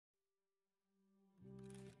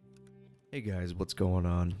Hey guys, what's going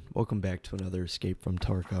on? Welcome back to another Escape from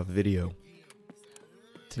Tarkov video.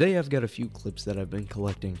 Today I've got a few clips that I've been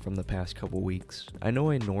collecting from the past couple weeks. I know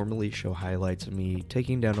I normally show highlights of me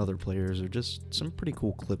taking down other players or just some pretty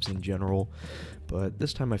cool clips in general, but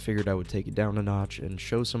this time I figured I would take it down a notch and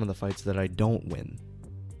show some of the fights that I don't win.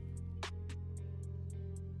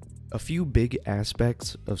 A few big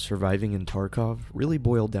aspects of surviving in Tarkov really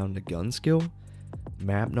boil down to gun skill,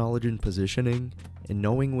 map knowledge and positioning, and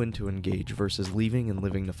knowing when to engage versus leaving and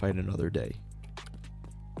living to fight another day.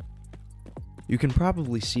 You can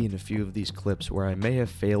probably see in a few of these clips where I may have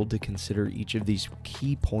failed to consider each of these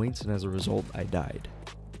key points, and as a result I died.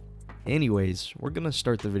 Anyways, we're gonna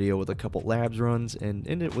start the video with a couple labs runs and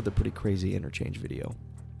end it with a pretty crazy interchange video.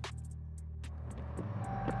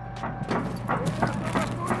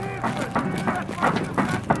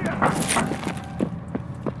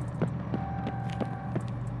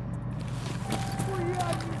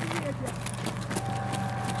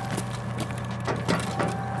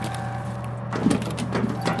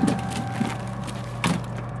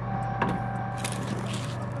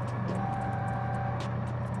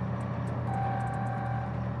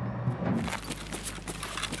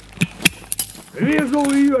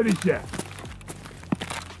 Резал ее лися!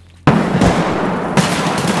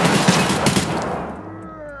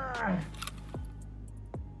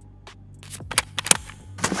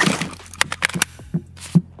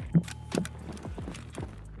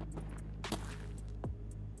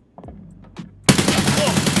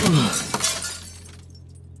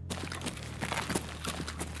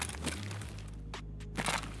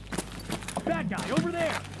 Bad guy over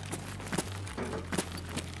there!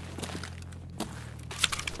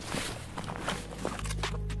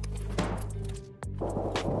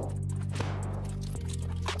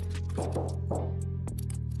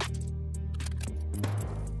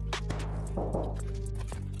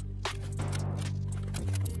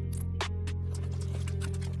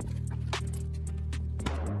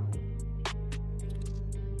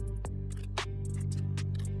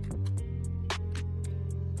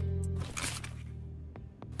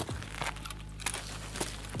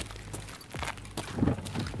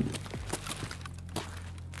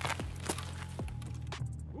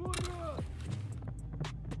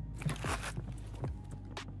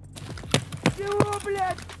 Чего,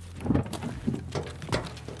 блядь?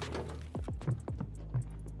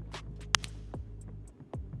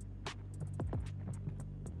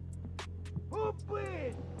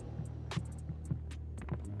 Опы!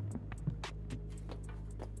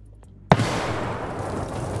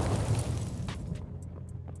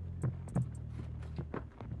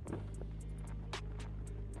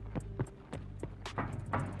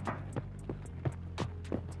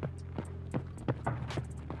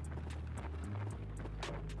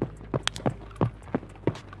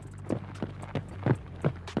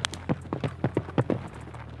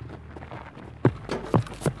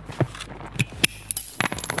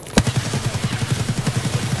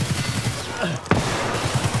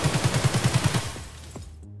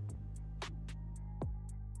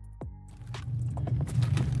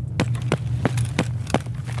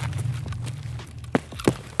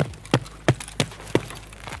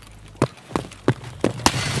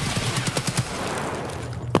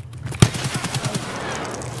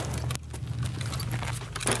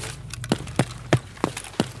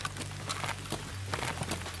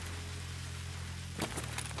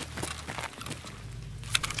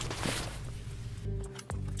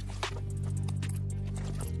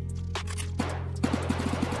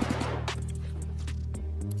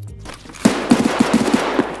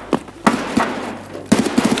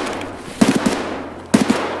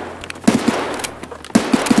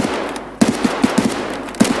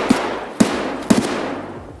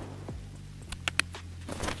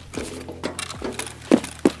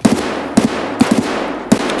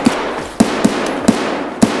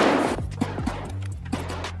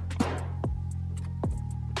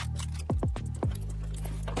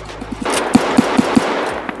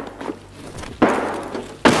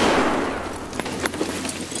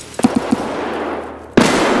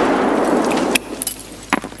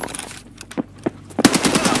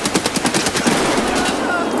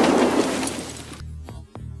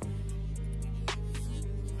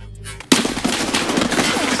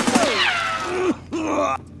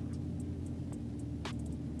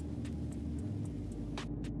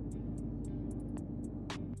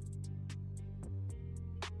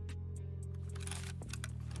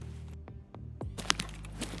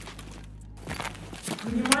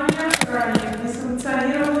 Внимание, ранее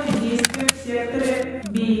несанкционированные действия в секторе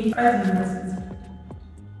B11.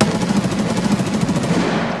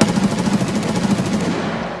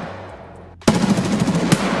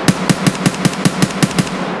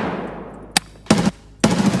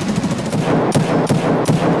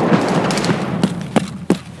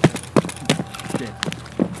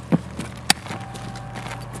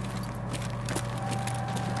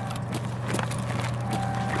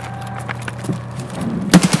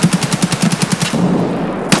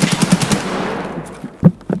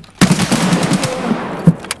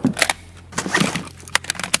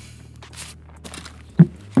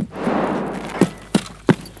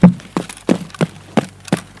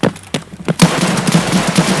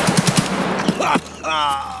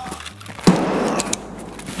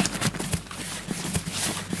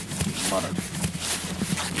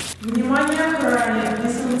 Внимание охране!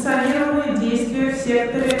 Несанкционированные действия в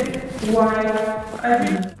секторе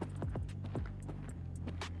Y1.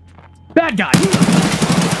 Bad guy!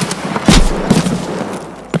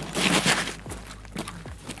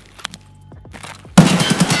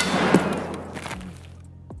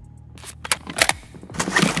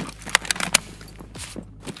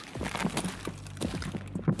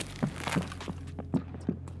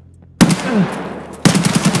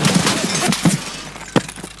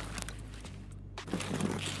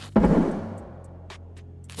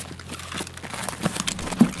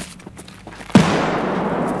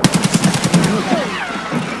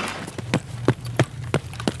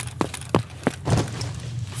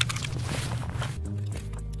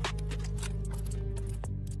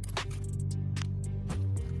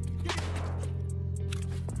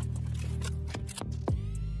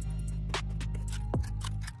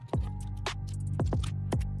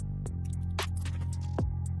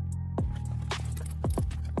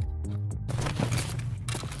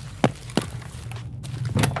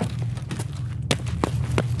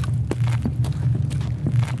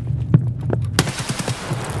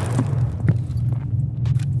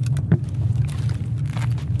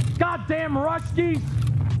 Goddamn Ruskies!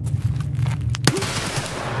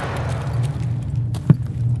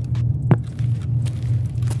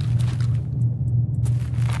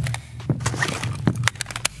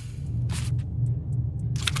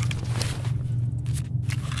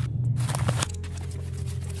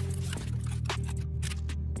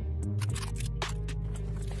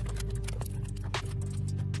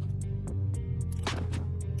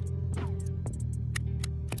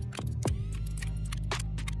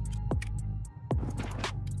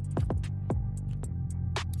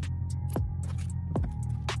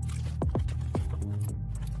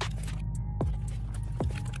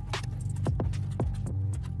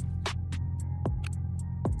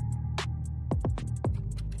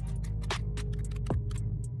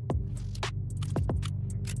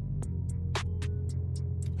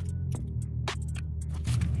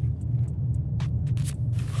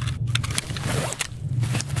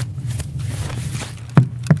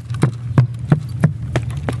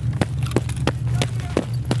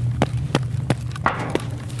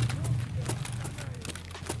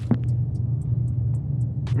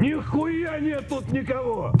 Нихуя нет тут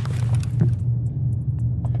никого!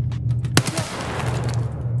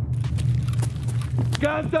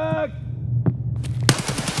 Контакт!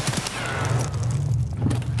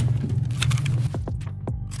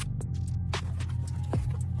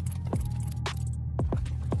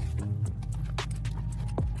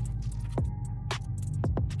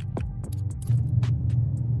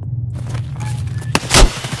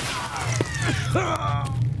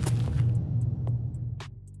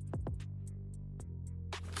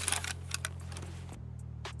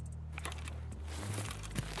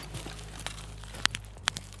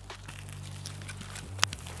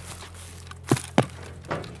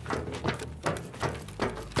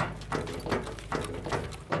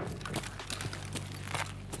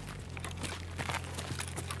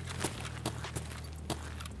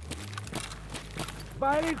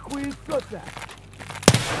 Парень хуесоса!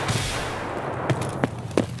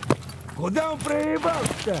 Куда он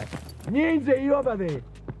проебался-то? Ниндзя ебаный!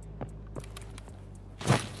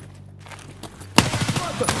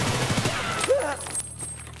 Вот он!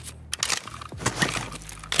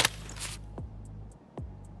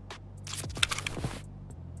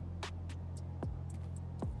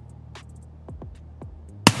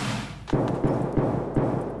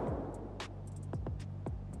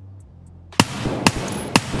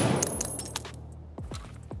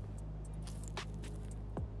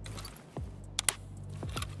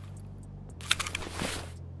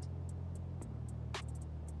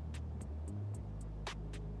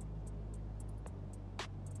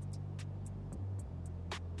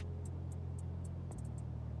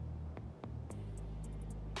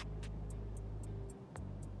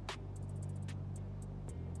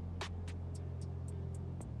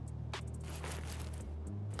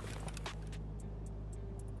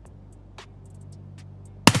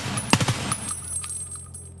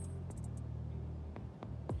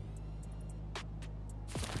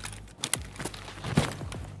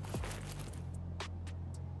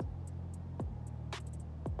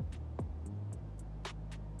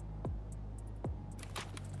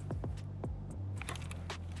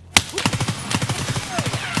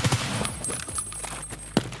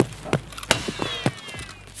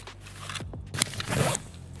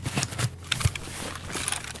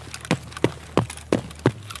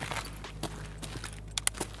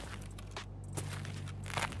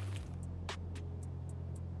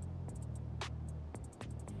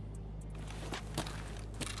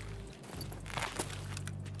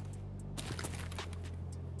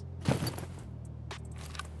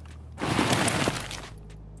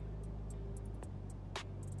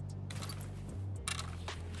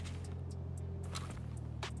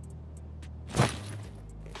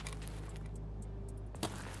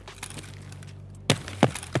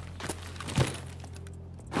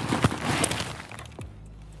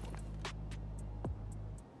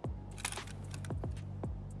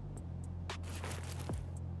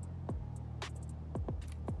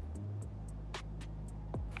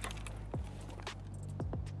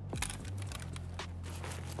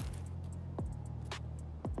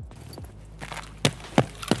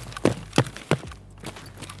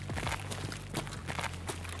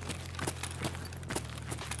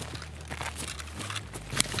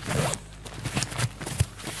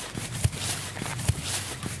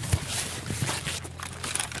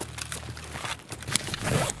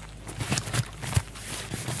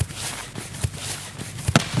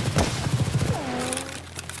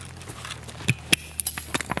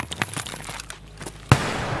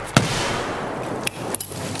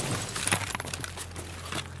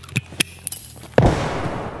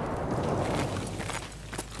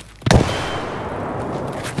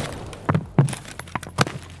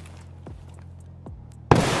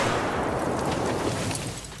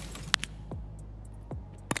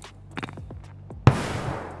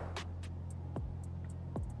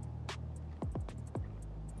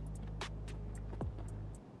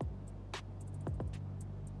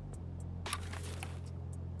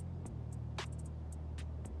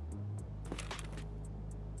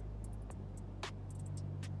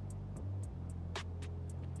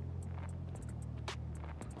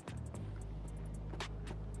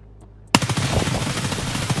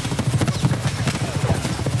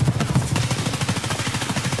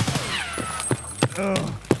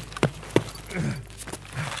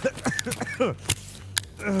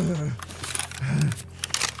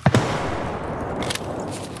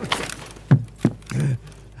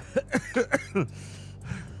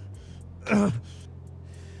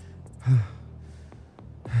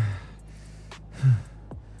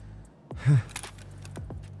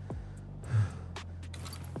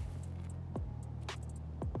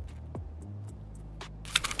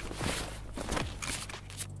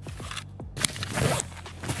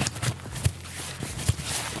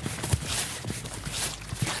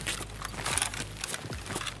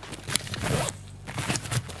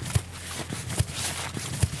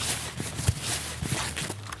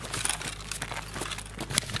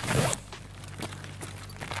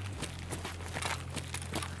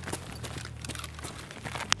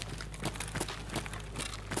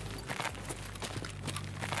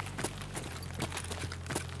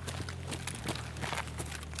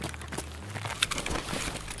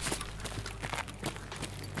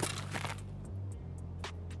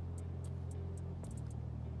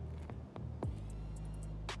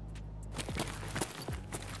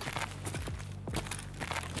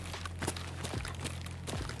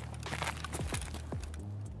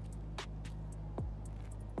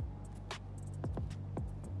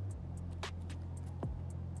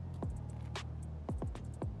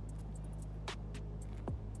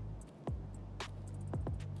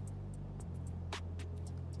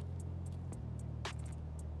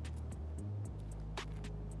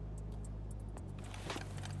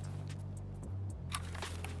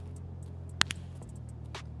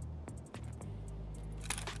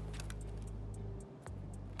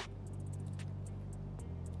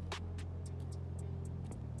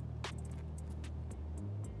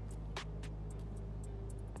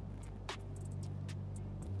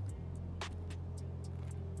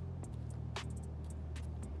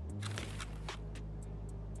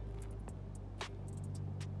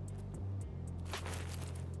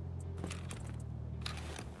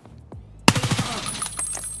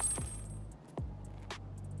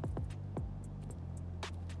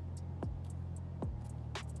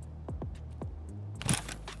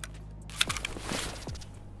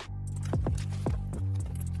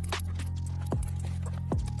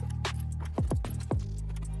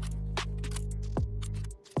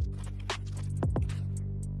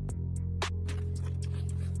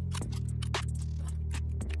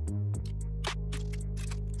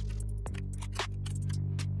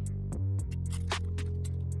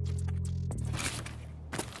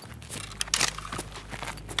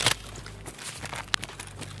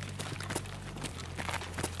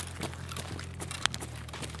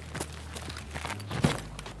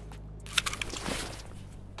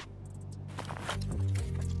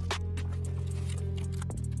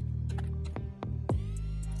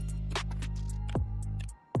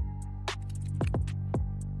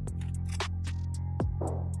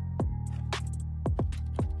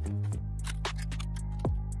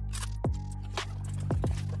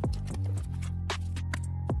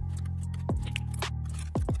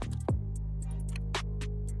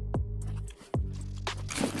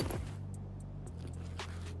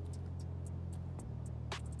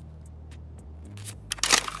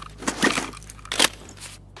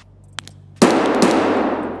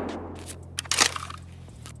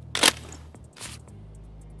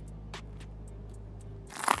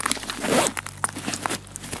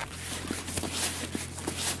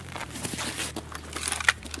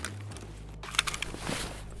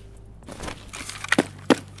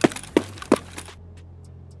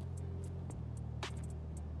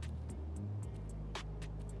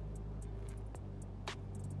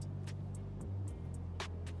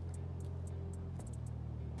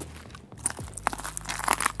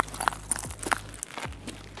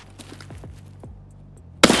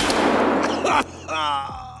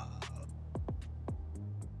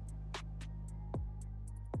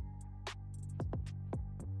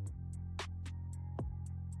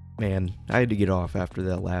 Man, I had to get off after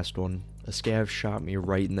that last one. A scav shot me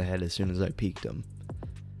right in the head as soon as I peeked him.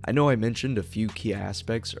 I know I mentioned a few key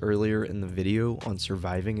aspects earlier in the video on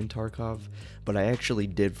surviving in Tarkov, but I actually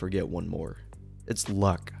did forget one more. It's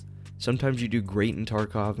luck. Sometimes you do great in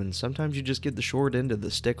Tarkov, and sometimes you just get the short end of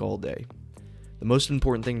the stick all day. The most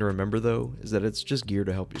important thing to remember though, is that it's just gear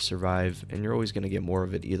to help you survive, and you're always going to get more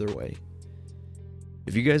of it either way.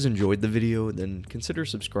 If you guys enjoyed the video, then consider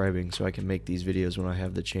subscribing so I can make these videos when I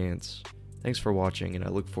have the chance. Thanks for watching, and I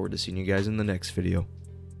look forward to seeing you guys in the next video.